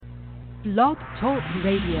Blog Talk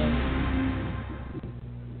Radio.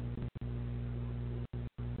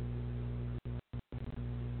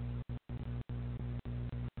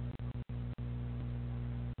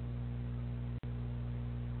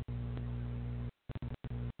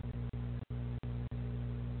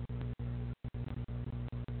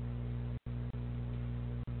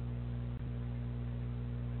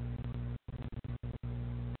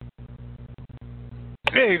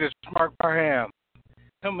 Hey, this is Mark Parham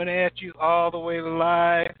coming at you all the way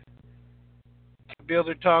live.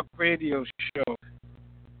 CAPBuilder Talk radio show.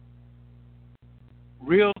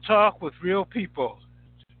 Real talk with real people.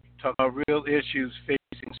 Talk about real issues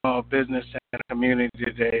facing small business and community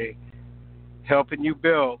today. Helping you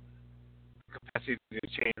build capacity to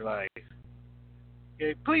change life.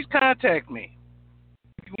 Okay, please contact me.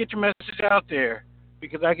 You can get your message out there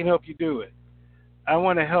because I can help you do it. I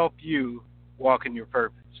want to help you walk in your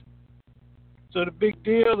purpose. So the big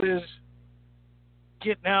deal is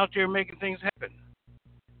getting out there and making things happen.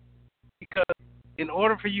 Because in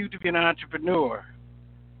order for you to be an entrepreneur,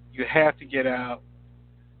 you have to get out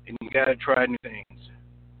and you got to try new things.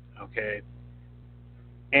 Okay?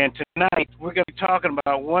 And tonight we're going to be talking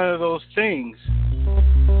about one of those things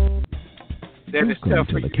that is tough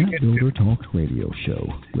for you to get to. Welcome to the CAPBuilder Talk radio show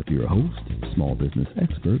with your host, small business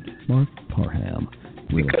expert, Mark Parham.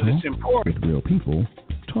 Real because talk it's important with real people,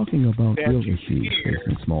 talking about real issues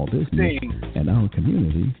facing small business and our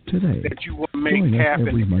community today. That you want to make Join us happen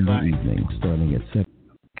every Monday evening starting at 7.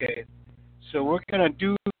 Okay, so we're going to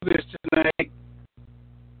do this tonight.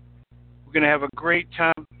 We're going to have a great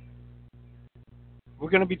time. We're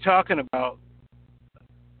going to be talking about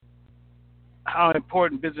how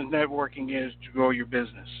important business networking is to grow your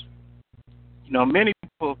business. You know, many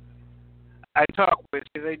people I talk with,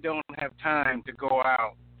 they don't have time to go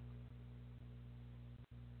out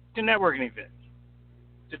to networking events,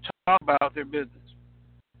 to talk about their business.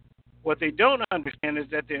 What they don't understand is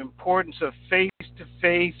that the importance of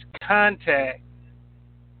face-to-face contact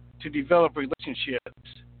to develop relationships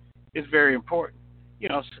is very important. You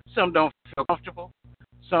know, some don't feel comfortable.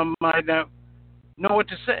 Some might not know what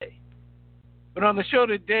to say. But on the show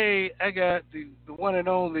today, I got the one and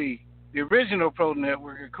only, the original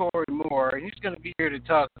ProNetworker, Corey Moore, and he's going to be here to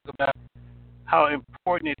talk about how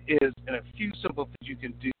important it is and a few simple things you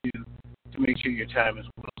can do to make sure your time is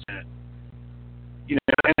well spent. You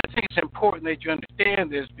know, and I think it's important that you understand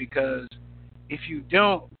this because if you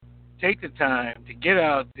don't take the time to get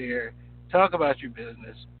out there, talk about your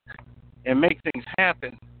business, and make things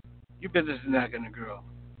happen, your business is not going to grow.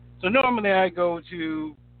 So normally I go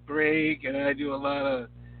to break and I do a lot of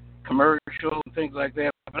commercials and things like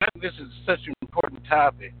that. But I think this is such an important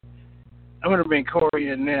topic. I'm going to bring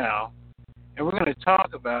Corey in now, and we're going to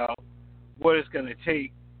talk about what it's going to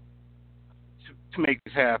take to make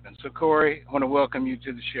this happen. So, Corey, I want to welcome you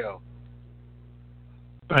to the show.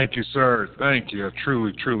 Thank you, sir. Thank you. I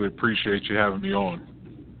truly, truly appreciate you having me on.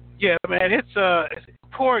 Yeah, man, it's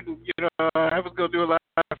important. You know, I was going to do a lot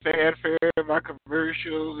of fanfare in my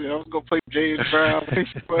commercials. You know, I was going to play James Brown.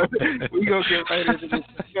 But we're going to get right into this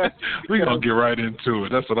discussion. We're going to get right into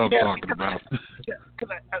it. That's what I'm talking about. Because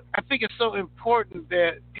I think it's so important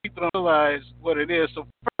that people don't realize what it is. So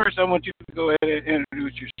first, I want you to go ahead and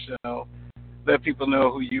introduce yourself, let people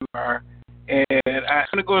know who you are. And I'm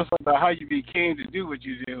going to go about how you became to do what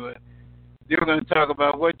you do. And then we're going to talk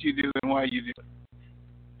about what you do and why you do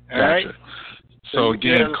it. All right? So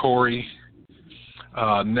again, Corey,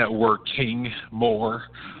 Network King Moore.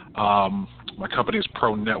 My company is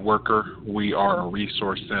ProNetworker. We are a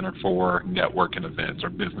resource center for networking events or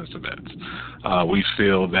business events. We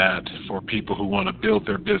feel that for people who want to build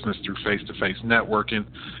their business through face-to-face networking,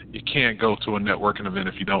 you can't go to a networking event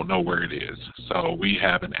if you don't know where it is. So we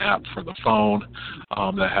have an app for the phone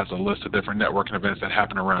that has a list of different networking events that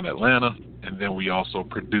happen around Atlanta, and then we also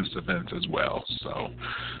produce events as well. So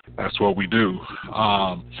that's what we do.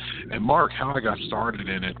 And Mark, how I got started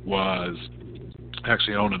in it was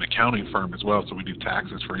actually own an accounting firm as well, so we do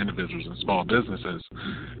taxes for individuals and small businesses.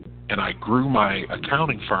 And I grew my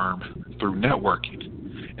accounting firm through networking.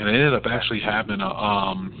 And I ended up actually having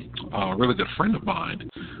a really good friend of mine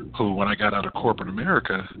who, when I got out of corporate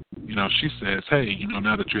America, you know, she says, hey, you know,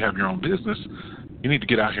 now that you have your own business, you need to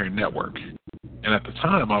get out here and network. And at the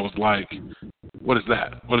time, I was like, what is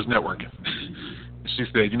that? What is networking? She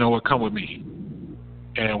said, you know what, come with me.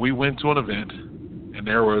 And we went to an event, and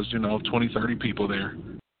there was, 20, 30 people there.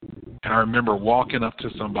 And I remember walking up to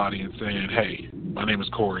somebody and saying, hey, my name is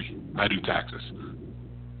Corey. I do taxes.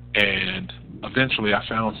 And eventually I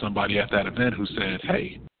found somebody at that event who said,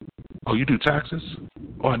 hey, oh, you do taxes?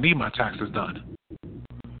 Oh, I need my taxes done.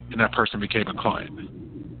 And that person became a client.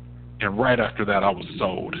 And right after that, I was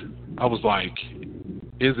sold. I was like,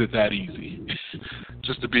 is it that easy?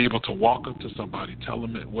 Just to be able to walk up to somebody, tell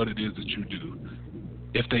them what it is that you do.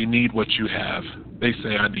 If they need what you have, they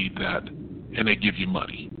say, I need that, and they give you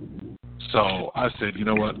money. So I said, you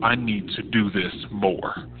know what, I need to do this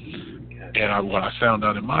more. And what I found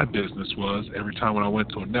out in my business was every time when I went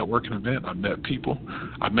to a networking event, I met people.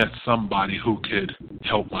 I met somebody who could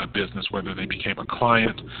help my business, whether they became a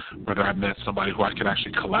client, whether I met somebody who I could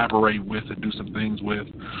actually collaborate with and do some things with.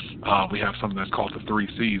 We have something that's called the 3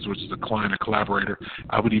 C's, which is a client, a collaborator.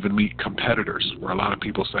 I would even meet competitors, where a lot of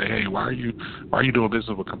people say, hey, why are you doing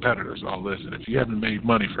business with competitors? Oh, listen, if you haven't made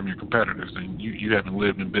money from your competitors, then you haven't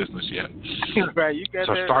lived in business yet. Right, you got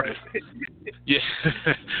so that I started, right. Yeah.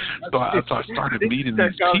 So I started meeting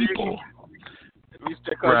these people.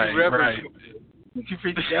 Right.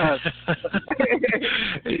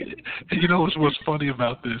 You know what's funny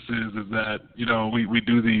about this is that, you know, we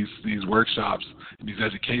do these workshops and these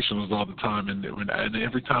educationals all the time, and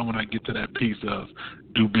every time when I get to that piece of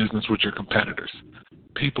do business with your competitors,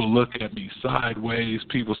 people look at me sideways.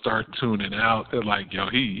 People start tuning out. They're like, yo,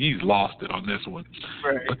 he's lost it on this one.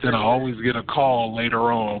 Right. But then I always get a call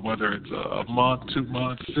later on, whether it's a month, 2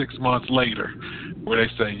 months, 6 months later, where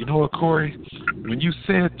they say, you know what, Corey, when you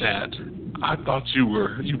said that, I thought you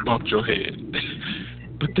bumped your head.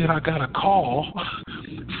 But then I got a call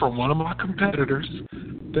from one of my competitors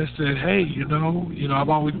that said, hey, you know, I've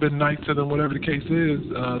always been nice to them, whatever the case is.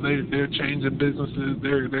 They're changing businesses.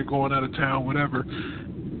 They're going out of town, whatever.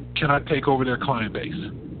 Can I take over their client base?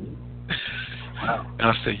 Wow. And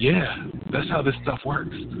I said, yeah, that's how this stuff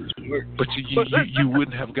works. But you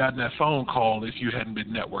wouldn't have gotten that phone call if you hadn't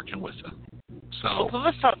been networking with them. So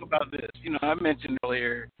let's talk about this. You know, I mentioned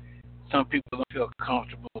earlier some people don't feel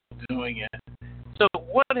comfortable doing it. So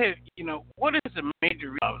what is the major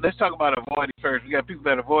reason? Let's talk about avoiding first. We got people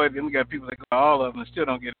that avoid, then we got people that go to all of them and still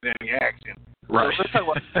don't get any action. Right. So let's talk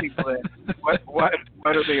about the people that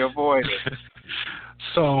why do they avoid it?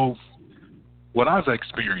 So what I've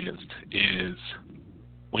experienced is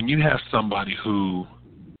when you have somebody who,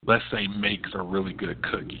 let's say, makes a really good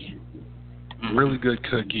cookie,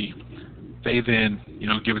 they then,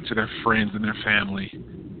 give it to their friends and their family.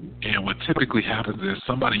 And what typically happens is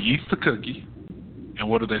somebody eats the cookie, and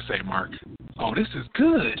what do they say, Mark? Oh, this is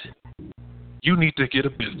good. You need to get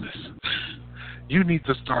a business. You need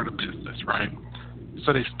to start a business, right?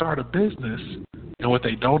 So they start a business, and what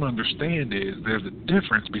they don't understand is there's a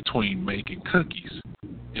difference between making cookies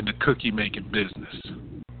and the cookie-making business.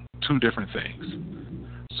 Two different things.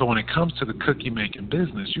 So when it comes to the cookie-making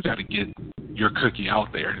business, you got to get your cookie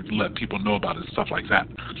out there and let people know about it, stuff like that.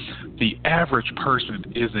 The average person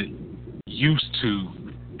isn't used to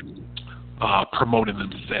promoting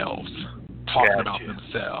themselves, talking about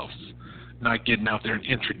themselves, not getting out there and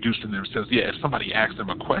introducing themselves. Yeah, if somebody asks them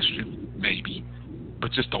a question, maybe,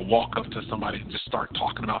 but just to walk up to somebody and just start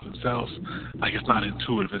talking about themselves, like it's not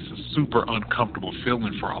intuitive. It's a super uncomfortable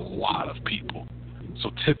feeling for a lot of people. So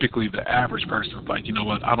typically the average person is like, you know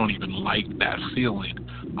what, I don't even like that feeling.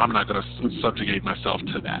 I'm not going to subjugate myself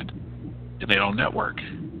to that. And they don't network.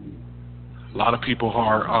 A lot of people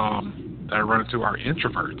that I run into are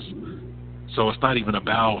introverts. So it's not even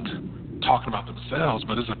about talking about themselves,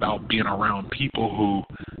 but it's about being around people who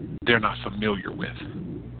they're not familiar with.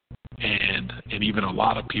 And even a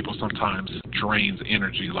lot of people sometimes drains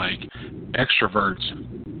energy. Like extroverts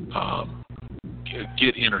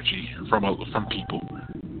get energy from people,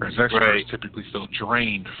 whereas extroverts typically feel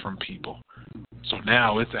drained from people. So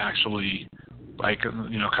now it's actually like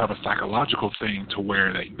kind of a psychological thing to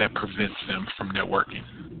where that prevents them from networking.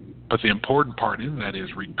 But the important part in that is,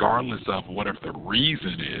 regardless of whatever the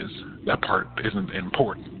reason is, that part isn't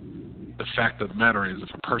important. The fact of the matter is, if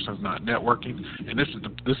a person's not networking, and this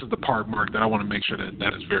is the part, Mark, that I want to make sure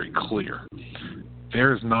that is very clear.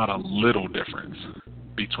 There is not a little difference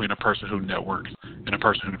between a person who networks and a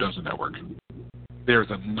person who doesn't network. There's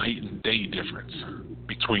a night and day difference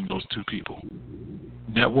between those two people.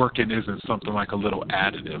 Networking isn't something like a little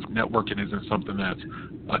additive. Networking isn't something that's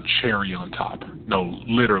a cherry on top. No,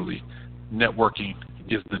 literally, networking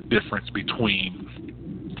is the difference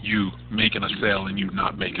between you making a sale and you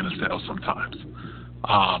not making a sale sometimes.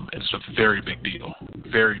 It's a very big deal.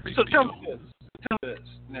 Very big deal. Tell me this.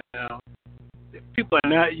 Now, people are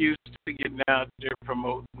not used to getting out there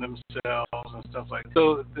promoting themselves and stuff like that.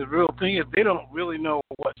 So the real thing is they don't really know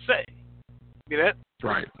what to say. See that?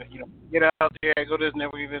 Right. Get out there, I go to this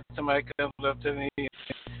network event, somebody comes up to me and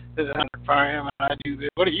says, I'm fire him, and I do this.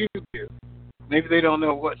 What do you do? Maybe they don't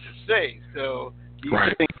know what to say. So do you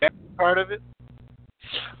think that's part of it?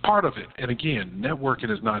 Part of it. And again, networking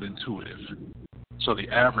is not intuitive. So the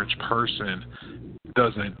average person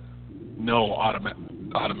doesn't know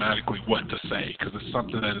automatically what to say because it's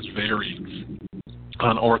something that is very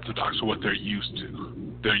unorthodox to what they're used to.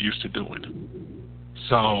 They're used to doing.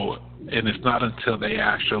 So, and it's not until they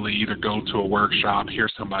actually either go to a workshop, hear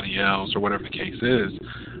somebody else, or whatever the case is,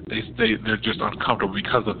 they're just uncomfortable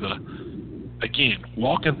because of the, again,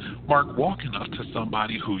 walking up to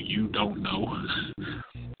somebody who you don't know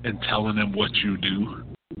and telling them what you do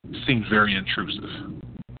seems very intrusive.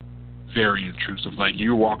 Very intrusive. Like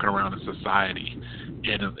you're walking around in society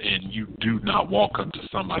and you do not walk up to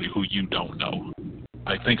somebody who you don't know.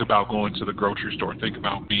 Like think about going to the grocery store, think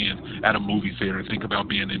about being at a movie theater, think about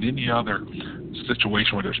being in any other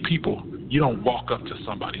situation where there's people. You don't walk up to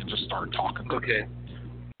somebody and just start talking to them.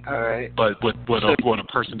 All right. But what a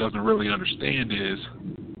person doesn't really understand is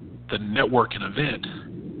the networking event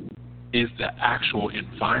is the actual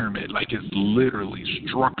environment. Like it's literally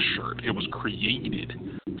structured. It was created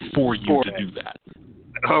for you to do that.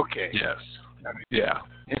 Okay. Yes. Yeah.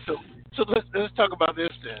 And so let's talk about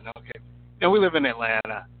this then. Okay. Now we live in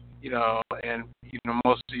Atlanta, and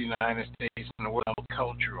most of the United States and the world is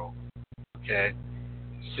cultural. Okay.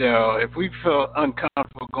 So if we feel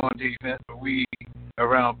uncomfortable going to events where we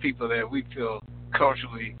around people that we feel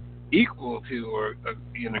culturally equal to or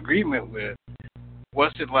in agreement with,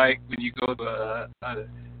 what's it like when you go to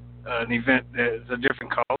an event that's a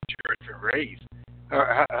different culture or different race?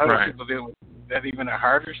 How do people deal with it? Is that even a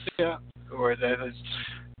harder step, or that is?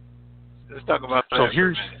 Let's talk about that. So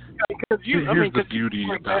here's the beauty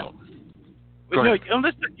about.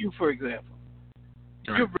 Let's take you for example.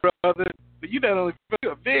 Right. Your brother, but you not only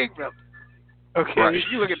you're a big brother. Okay, right.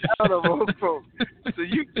 You looking down on those folks, so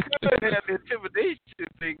you could have the intimidation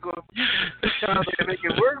thing going. You can down there and make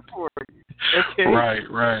it work for you. Okay.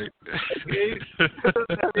 Right. Okay.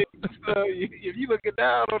 So if you looking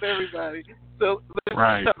down on everybody, so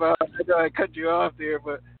let's talk about. I know I cut you off there,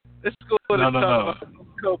 but let's go and talk about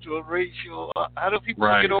cultural, racial. How do people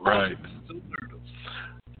get over it?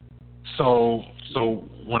 So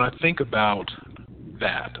when I think about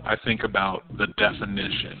that, I think about the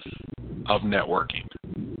definition of networking,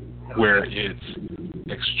 where it's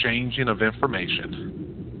exchanging of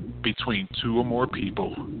information between two or more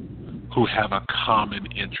people who have a common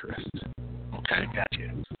interest. Okay?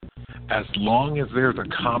 Gotcha. As long as there's a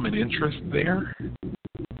common interest there,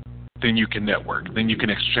 then you can network. Then you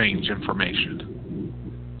can exchange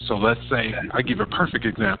information. So let's say, I give a perfect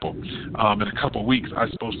example. In a couple of weeks, I'm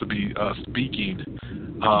supposed to be speaking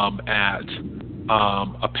at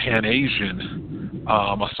a Pan-Asian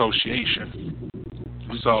association.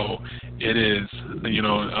 So it is,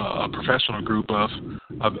 a professional group of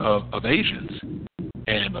Asians.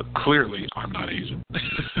 And clearly, I'm not Asian.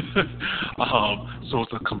 So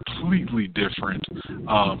it's a completely different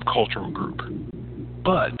cultural group.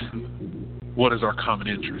 But what is our common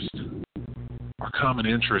interest? Our common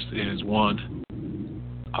interest is, one,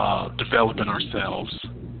 developing ourselves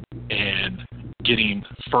and getting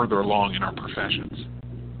further along in our professions.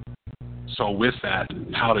 So with that,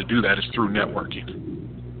 how to do that is through networking.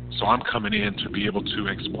 So I'm coming in to be able to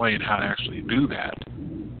explain how to actually do that.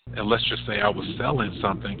 And let's just say I was selling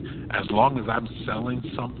something. As long as I'm selling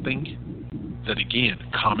something that, again,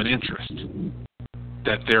 common interest,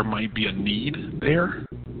 that there might be a need there,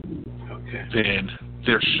 then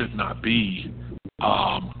there should not be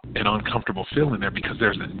an uncomfortable feeling there because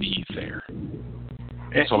there's a need there.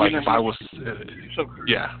 So, like, if I was,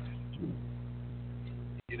 yeah.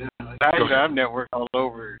 I've networked all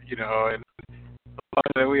over, and a lot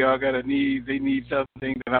of that we all got a need. They need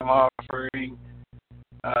something that I'm offering.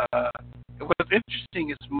 What's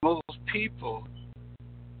interesting is most people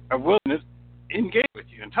are willing to engage with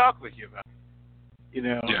you and talk with you about it,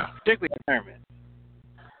 particularly environment.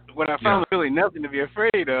 What I found really nothing to be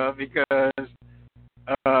afraid of because,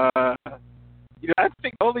 I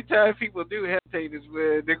think the only time people do hesitate is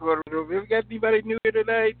when they're going to the room. Have we got anybody new here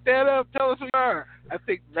tonight? Stand up, tell us who you are. I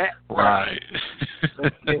think that part. Right.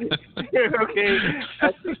 Okay.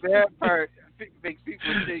 I think that part makes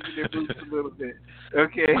people shaking their boots a little bit.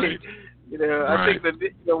 Okay. Right. I think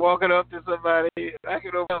that walking up to somebody, I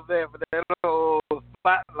can overcome that, but that whole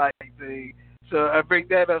spotlight thing. So I bring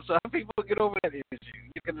that up. So how people get over that issue?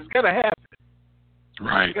 Because it's gonna happen.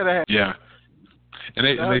 Right. It's gonna happen. Yeah. And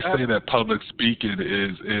they say that public speaking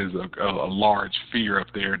is a large fear up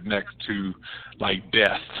there next to, like,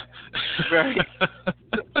 death. Right.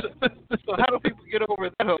 So how do people get over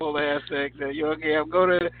that whole aspect that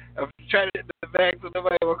I'm trying to get the back so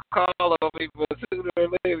nobody will call on me, but sooner or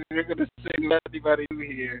later they're going to say, let anybody new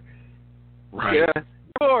here. Right. Yeah.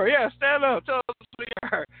 Or, stand up, tell us who you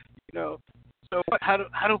are. So how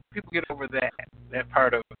do people get over that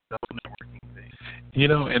part of the whole networking thing?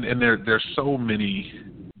 And there's so many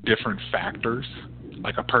different factors.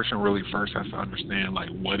 Like a person really first has to understand, like,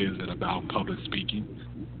 what is it about public speaking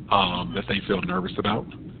that they feel nervous about,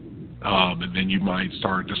 and then you might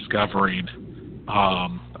start discovering.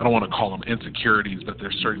 I don't want to call them insecurities, but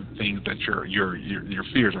there's certain things that your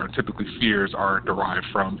fears are. Typically, fears are derived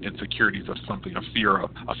from insecurities of something, a fear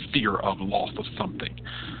of loss of something.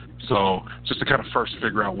 So just to kind of first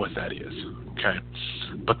figure out what that is, okay?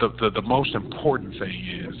 But the most important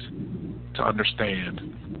thing is to understand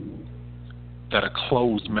that a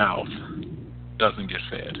closed mouth doesn't get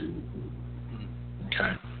fed,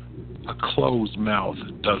 okay? A closed mouth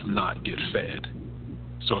does not get fed.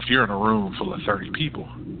 So if you're in a room full of 30 people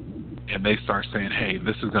and they start saying, hey,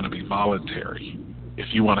 this is going to be voluntary.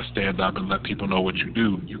 If you want to stand up and let people know what you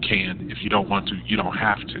do, you can. If you don't want to, you don't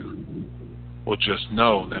have to. Well, just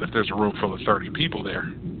know that if there's a room full of 30 people there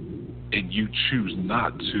and you choose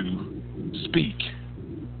not to speak,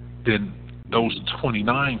 then those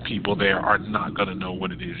 29 people there are not going to know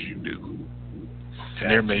what it is you do. And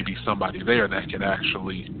there may be somebody there that can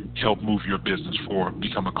actually help move your business forward,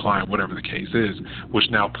 become a client, whatever the case is, which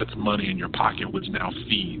now puts money in your pocket, which now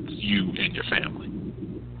feeds you and your family.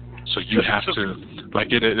 So you have to,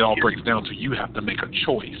 like it all breaks down to you have to make a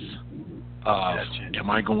choice of, am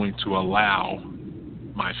I going to allow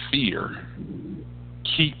my fear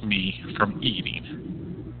keep me from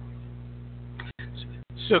eating?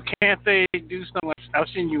 So can't they do something like, I've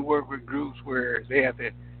seen you work with groups where they have to,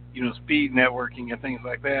 speed networking and things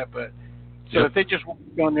like that, but so if they just work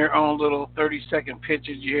on their own little 30-second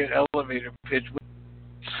pitches, you hear an elevator pitch.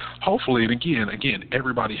 Hopefully, and again,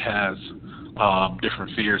 everybody has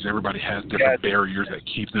different fears. Everybody has different barriers that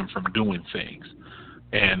keep them from doing things.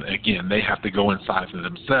 And again, they have to go inside of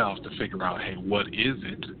themselves to figure out, hey, what is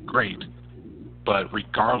it? Great. But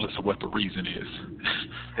regardless of what the reason is,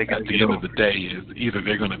 at the end of the day is either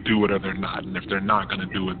they're going to do it or they're not. And if they're not going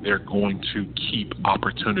to do it, they're going to keep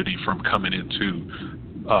opportunity from coming into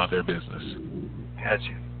their business.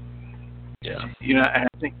 Gotcha. Yeah. I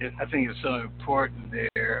think it's so important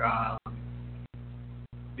there.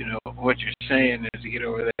 What you're saying is to get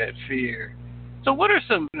over that fear. So what are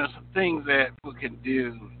some things that people can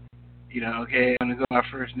do? Okay, I'm going to go to my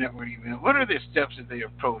first networking event. What are the steps that they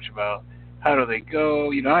approach about? How do they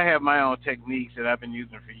go? I have my own techniques that I've been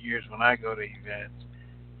using for years when I go to events.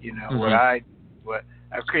 What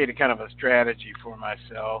I've created kind of a strategy for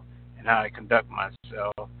myself and how I conduct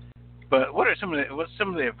myself. But what's some of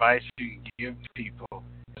the advice you give people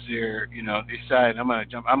as they're decide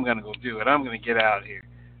I'm going to go do it. I'm going to get out here.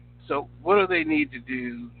 So what do they need to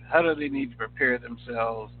do? How do they need to prepare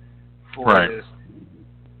themselves for this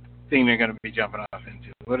thing they're going to be jumping off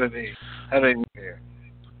into? How do they prepare?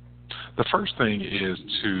 The first thing is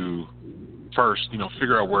to first,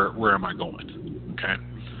 figure out where am I going, okay?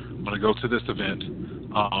 I'm going to go to this event.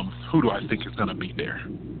 Who do I think is going to be there?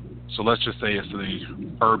 So let's just say it's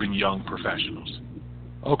the urban young professionals.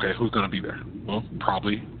 Okay, who's going to be there? Well,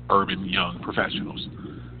 probably urban young professionals.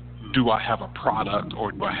 Do I have a product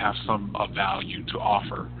or do I have some value to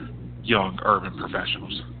offer young urban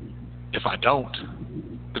professionals? If I don't,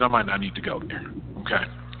 then I might not need to go there, okay?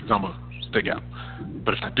 Because I'm going to stick out.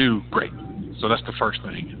 But if I do, great. So that's the first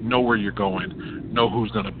thing. Know where you're going. Know who's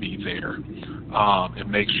going to be there. And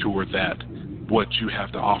make sure that what you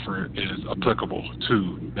have to offer is applicable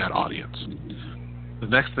to that audience. The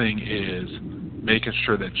next thing is making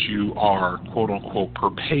sure that you are, quote-unquote,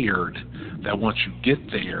 prepared, that once you get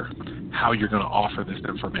there, how you're going to offer this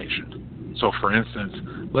information. So, for instance,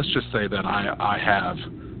 let's just say that I have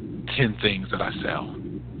 10 things that I sell.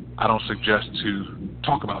 I don't suggest to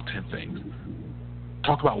talk about 10 things.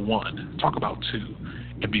 Talk about one. Talk about two.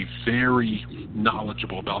 And be very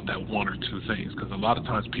knowledgeable about that one or two things, because a lot of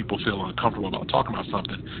times people feel uncomfortable about talking about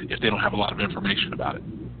something if they don't have a lot of information about it.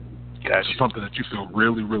 Gotcha. So something that you feel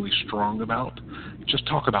really, really strong about, just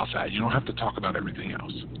talk about that. You don't have to talk about everything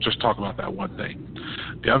else. Just talk about that one thing.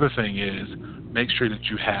 The other thing is make sure that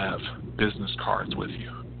you have business cards with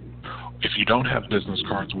you. If you don't have business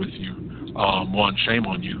cards with you, one, shame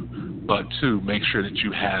on you, but two, make sure that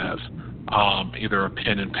you have either a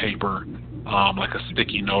pen and paper, like a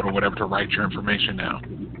sticky note or whatever to write your information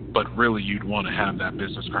down. But really you'd want to have that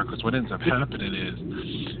business card, because what ends up happening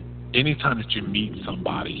is anytime that you meet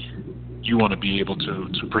somebody, you want to be able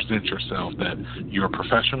to present yourself that you're a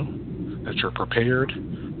professional, that you're prepared,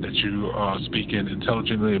 that you speak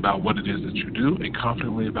intelligently about what it is that you do and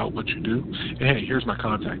confidently about what you do. And hey, here's my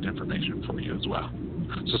contact information for you as well.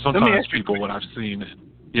 So sometimes people, what I've seen,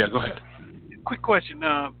 yeah, go ahead. Quick question.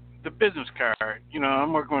 the business card.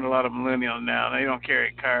 I'm working with a lot of millennials now. They don't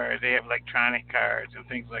carry cards. They have electronic cards and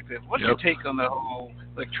things like that. What's your take on the whole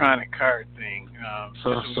electronic card thing?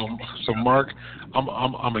 So Mark, I'm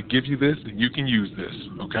gonna give you this, and you can use this.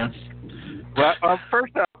 Okay. Well,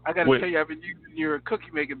 first off, I got to tell you, I've been using your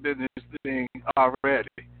cookie making business thing already.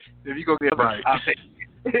 If you go get right. I'll take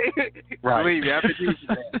right. Believe me, I've been using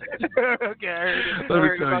that. Okay. Let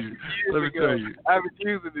me tell you. I've been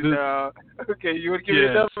using it now. Okay, you want to give me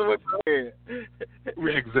another one? Go ahead.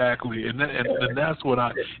 Exactly, and that's what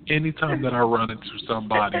anytime that I run into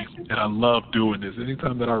somebody, and I love doing this,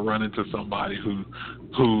 anytime that I run into somebody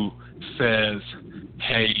who says,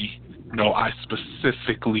 hey, no, I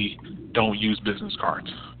specifically don't use business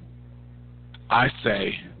cards, I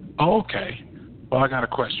say, oh, okay, well, I got a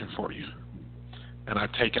question for you. And I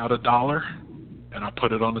take out $1 and I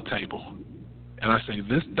put it on the table. And I say,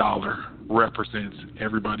 this dollar represents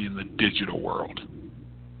everybody in the digital world.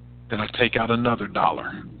 Then I take out another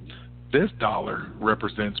 $1. This dollar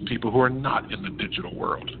represents people who are not in the digital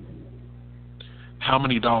world. How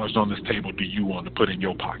many dollars on this table do you want to put in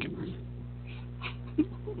your pocket?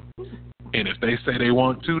 And if they say they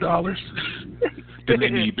want $2, then they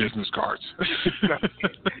need business cards.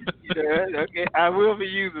 Okay, I will be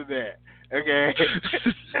using that. Okay,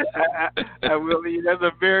 I will be. That's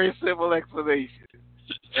a very simple explanation.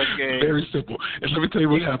 Okay, very simple. And let me tell you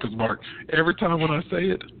what happens, Mark. Every time when I say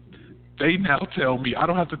it, they now tell me. I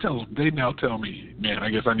don't have to tell them. They now tell me, man, I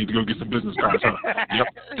guess I need to go get some business cards, huh? Yep.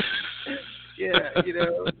 Yeah,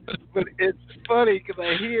 but it's funny because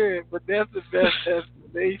I hear it, but that's the best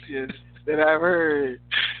explanation that I've heard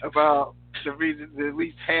about the reasons, at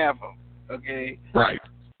least half of them. Okay. Right.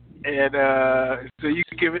 And so you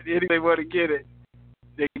can give it anybody they want to get it,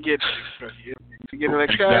 they can get it from you. You get it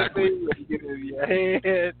electronically, you can get it in your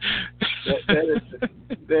hand.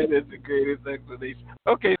 That is the greatest explanation.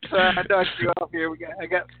 Okay, so I knocked you off here.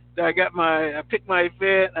 I picked my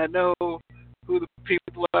event. I know who the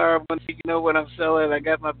people are. When you know what I'm selling. I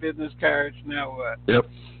got my business cards. Now what? Yep.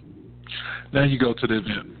 Now you go to the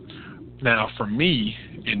event. Now for me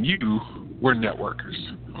and you, we're networkers.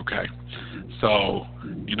 Okay. So,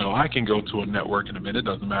 I can go to a networking event. It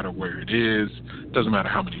doesn't matter where it is. It doesn't matter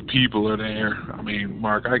how many people are there. I mean,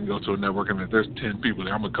 Mark, I can go to a networking event. There's 10 people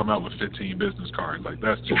there. I'm going to come out with 15 business cards. Like,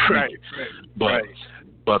 that's just right.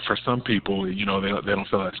 But for some people, they don't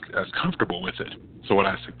feel as comfortable with it. So what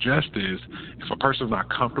I suggest is if a person's not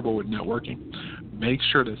comfortable with networking, make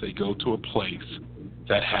sure that they go to a place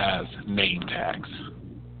that has name tags.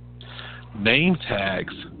 Name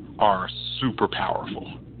tags are super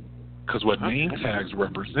powerful. Because what name tags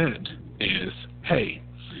represent is, hey,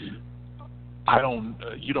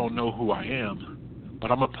 you don't know who I am,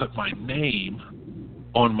 but I'm gonna put my name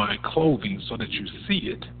on my clothing so that you see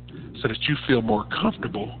it, so that you feel more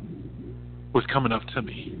comfortable with coming up to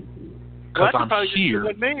me. Because I'm here.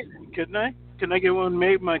 Couldn't I? Can I get one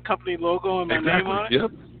made, my company logo and my name on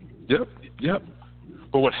it? Yep.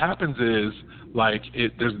 But what happens is,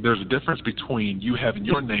 there's a difference between you having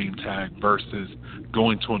your name tag versus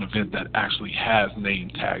going to an event that actually has name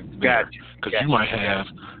tags there. Because you might have,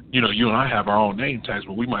 you and I have our own name tags,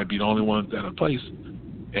 but we might be the only ones at a place,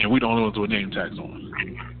 and we're the only ones with name tags on.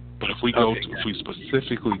 But if we if we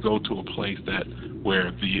specifically go to a place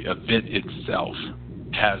where the event itself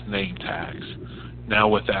has name tags, now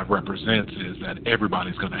what that represents is that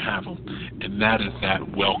everybody's going to have them, and that is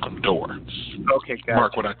that welcome door. Okay, gotcha.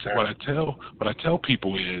 Mark, what I tell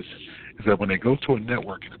people is that when they go to a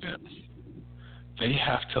networking event, they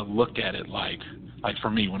have to look at it like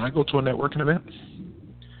for me, when I go to a networking event,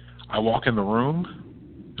 I walk in the room,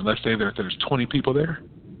 and let's say there's 20 people there,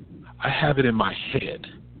 I have it in my head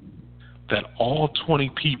that all 20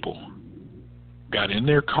 people got in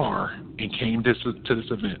their car and came to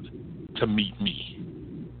this event to meet me.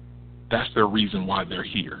 That's their reason why they're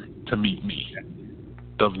here, to meet me.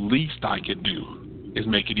 The least I could do is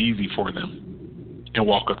make it easy for them and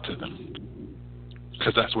walk up to them,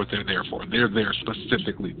 because that's what they're there for. They're there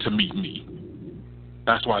specifically to meet me.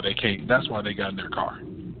 That's why they came. That's why they got in their car.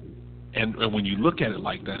 And when you look at it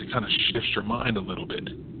like that, it kind of shifts your mind a little bit,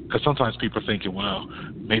 because sometimes people are thinking, well,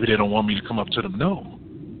 maybe they don't want me to come up to them. No,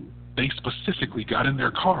 they specifically got in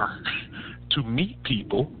their car to meet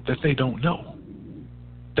people that they don't know.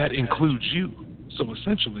 That includes you. So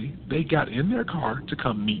essentially, they got in their car to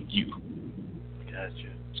come meet you. Gotcha.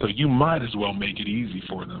 So you might as well make it easy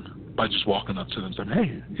for them by just walking up to them and saying,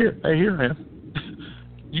 hey, here I am.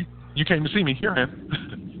 you came to see me. Here I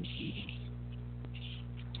am.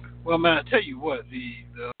 Well, man, I tell you what,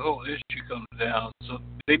 the whole issue comes down, so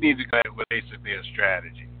they need to go with basically a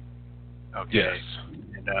strategy. Okay. Yes.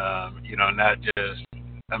 And, not just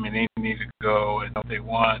I mean, they need to go and know what they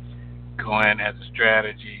want, go in as a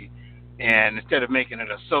strategy, and instead of making it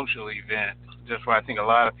a social event, that's what I think a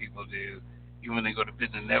lot of people do. Even when they go to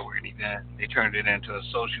business networking event, they turn it into a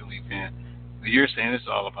social event. But you're saying it's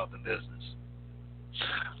all about the business.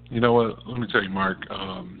 You know what? Let me tell you, Mark.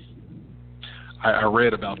 I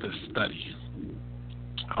read about this study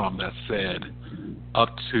that said up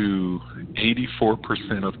to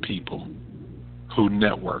 84% of people who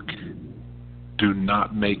network do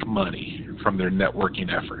not make money from their networking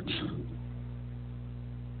efforts.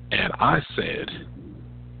 And I said,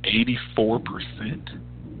 84%?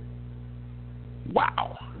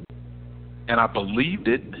 Wow. And I believed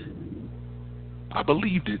it,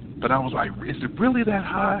 but I was like, is it really that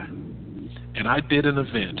high? And I did an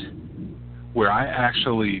event where I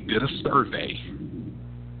actually did a survey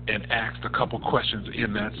and asked a couple questions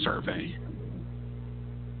in that survey.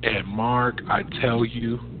 And Mark, I tell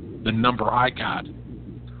you, the number I got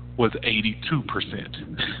was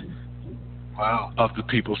 82%. Wow. Of the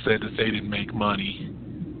people said that they didn't make money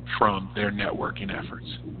from their networking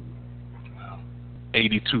efforts. Wow.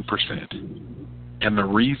 82%. And the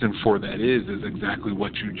reason for that is exactly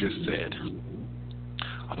what you just said.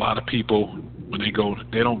 A lot of people, when they go,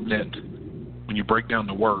 they don't net. When you break down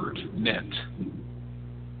the word, net,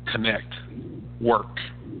 connect, work,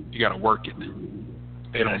 you got to work it.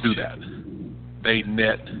 They don't do that. They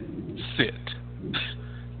net sit.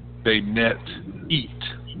 They net eat.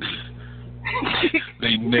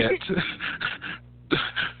 They net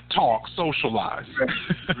talk, socialize.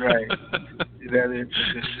 Right. That is.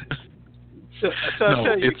 So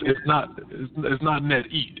no, it's not net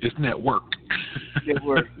eat. It's net work. Net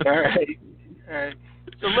work. All right.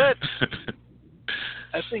 So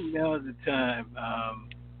I think now is the time.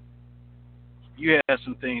 You have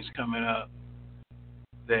some things coming up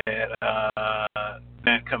event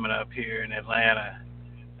coming up here in Atlanta.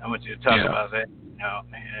 I want you to talk about that now,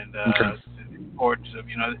 and the importance of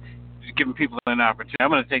just giving people an opportunity. I'm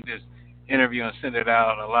going to take this interview and send it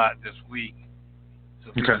out a lot this week,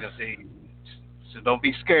 so people can see. So don't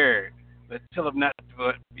be scared, but tell them not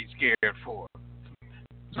to be scared for.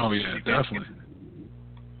 Oh yeah, definitely.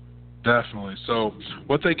 Definitely. So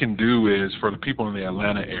what they can do is, for the people in the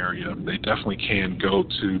Atlanta area, they definitely can go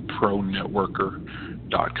to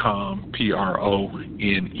ProNetworker.com,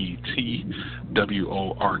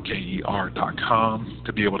 ProNetworker.com,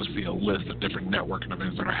 to be able to see a list of different networking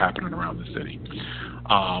events that are happening around the city.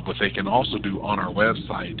 What they can also do on our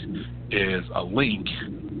website is a link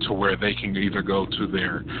to where they can either go to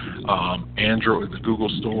their Android, the Google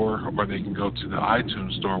store, or they can go to the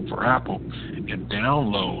iTunes store for Apple and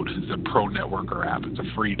download the ProNetworker app. It's a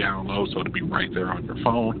free download, so it'll be right there on your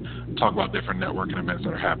phone. Talk about different networking events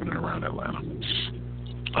that are happening around Atlanta.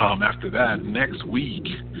 After that, next week,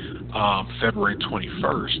 February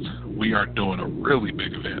 21st, we are doing a really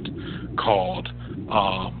big event called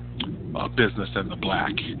Business in the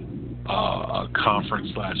Black. A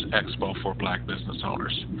conference/expo for black business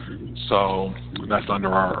owners. So that's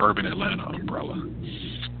under our Urban Atlanta umbrella.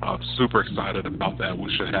 Super excited about that. We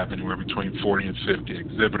should have anywhere between 40 and 50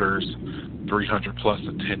 exhibitors, 300 plus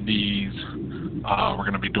attendees. We're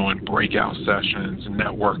going to be doing breakout sessions,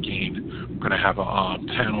 networking. We're going to have a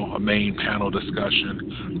main panel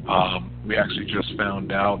discussion. We actually just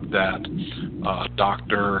found out that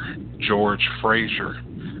Dr. George Frazier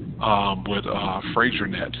with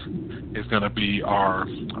FrazierNet is going to be our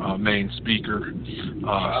main speaker.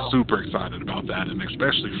 Super excited about that, and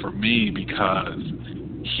especially for me because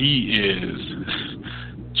he is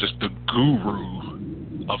just the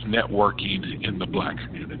guru of networking in the black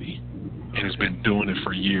community and has been doing it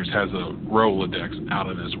for years, has a Rolodex out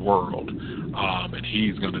of this world, and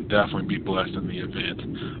he's going to definitely be blessed in the event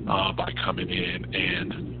by coming in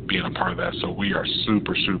and being a part of that. So we are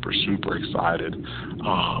super, super, super excited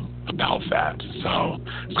about that. So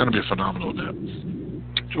it's going to be a phenomenal event.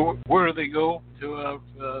 So where do they go to?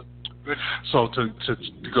 So to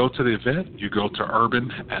go to the event, you go to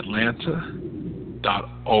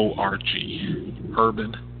urbanatlanta.org,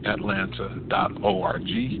 urbanatlanta.org,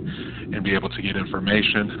 and be able to get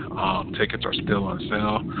information. Tickets are still on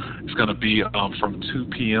sale. It's going to be from 2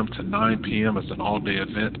 p.m. to 9 p.m. It's an all-day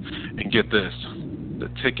event. And get this, the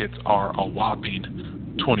tickets are a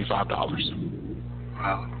whopping $25.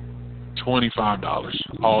 Wow. $25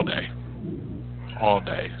 all day. All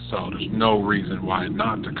day. So there's no reason why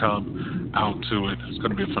not to come out to it. It's going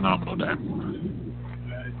to be a phenomenal day.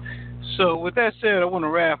 So with that said, I want to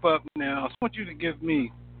wrap up now. I want you to give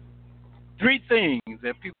me 3 things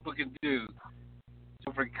that people can do to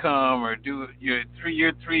overcome or do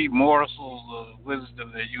your three morsels of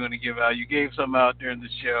wisdom that you want to give out. You gave some out during the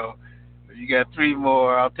show. you got 3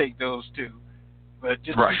 more, I'll take those too. But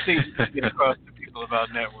just right. things to get across to people about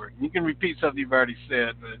networking. You can repeat something you've already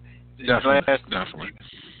said, but definitely.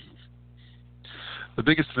 The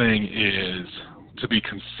biggest thing is to be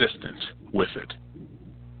consistent with it.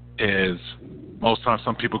 Is most times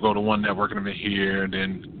some people go to one networking event here,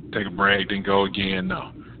 then take a break, then go again.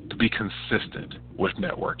 No, to be consistent with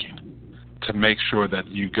networking, to make sure that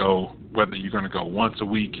you go, whether you're going to go once a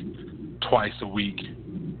week, twice a week,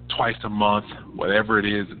 twice a month, whatever it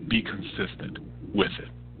is, be consistent with it.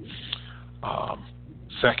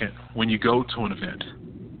 Second, when you go to an event,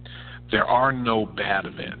 there are no bad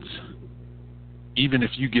events. Even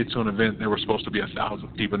if you get to an event, there were supposed to be 1,000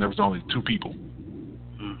 people and there was only 2 people.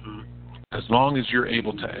 Mm-hmm. As long as you're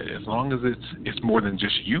able to, as long as it's more than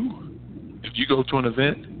just you. If you go to an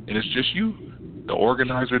event and it's just you, the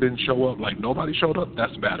organizer didn't show up, like nobody showed up,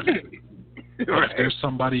 that's a bad event. But if there's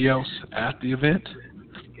somebody else at the event,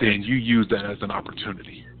 then you use that as an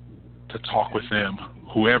opportunity to talk with them,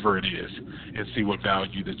 whoever it is, and see what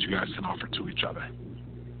value that you guys can offer to each other.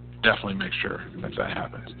 Definitely make sure that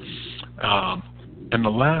happens. And the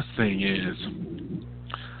last thing is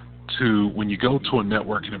when you go to a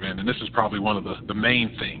networking event, and this is probably one of the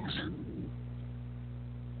main things,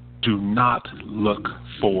 do not look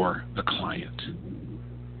for the client.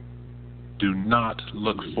 Do not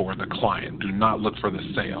look for the client. Do not look for the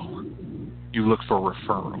sale. You look for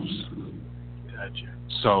referrals. Gotcha.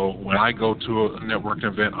 So when I go to a networking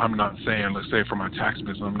event, I'm not saying, let's say for my tax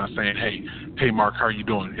business, I'm not saying, hey, Mark, how are you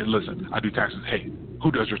doing? And listen, I do taxes. Hey,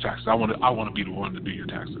 who does your taxes? I want to be the one to do your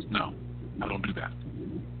taxes. No, I don't do that.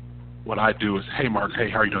 What I do is, hey, Mark, hey,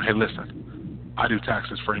 how are you doing? Hey, listen, I do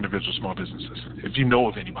taxes for individual small businesses. If you know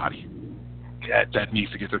of anybody that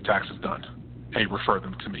needs to get their taxes done, hey, refer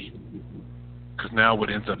them to me. Because now what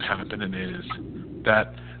ends up happening is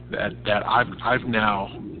that I've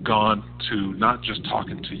now gone to not just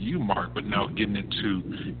talking to you, Mark, but now getting into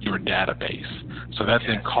your database. So that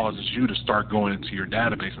then causes you to start going into your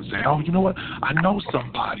database and say, oh, you know what? I know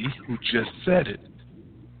somebody who just said it.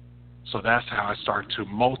 So that's how I start to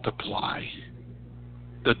multiply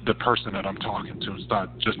the person that I'm talking to and start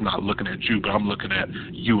just not looking at you, but I'm looking at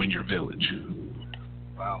you and your village.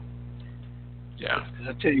 Wow. Yeah.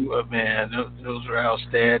 I'll tell you what, man, those are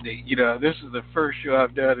outstanding. You know, this is the first show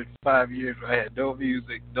I've done in 5 years where I had no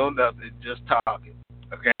music, no nothing, just talking.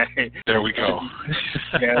 Okay. There we go.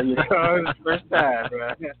 Yeah, you know, it was the first time,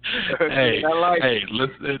 right? Hey, this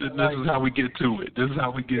is how we get to it. This is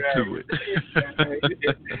how we get to it.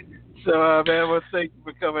 So, man, well, thank you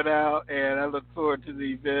for coming out, and I look forward to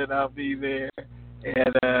the event. I'll be there,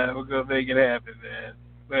 and we're going to make it happen, man.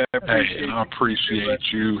 Well, I appreciate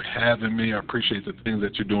you having me. I appreciate the things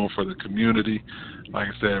that you're doing for the community. Like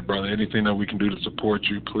I said, brother, anything that we can do to support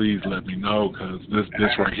you, please let me know, because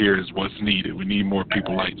this right here is what's needed. We need more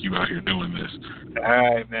people like you out here doing this. All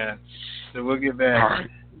right, man. So we'll get back. All right.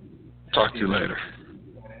 Talk to you later.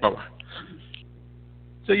 Bye-bye.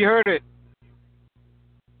 So you heard it.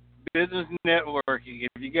 Business networking.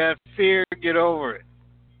 If you got fear, get over it.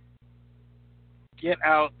 Get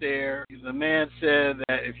out there. The man said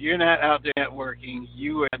that if you're not out there networking,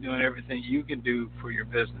 you are doing everything you can do for your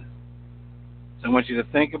business. So I want you to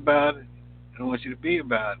think about it. I want you to be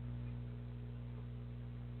about it.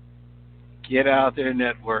 Get out there and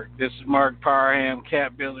network. This is Mark Parham,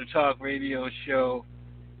 CAPBuilder Talk radio show.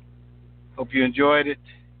 Hope you enjoyed it.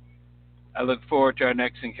 I look forward to our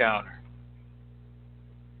next encounter.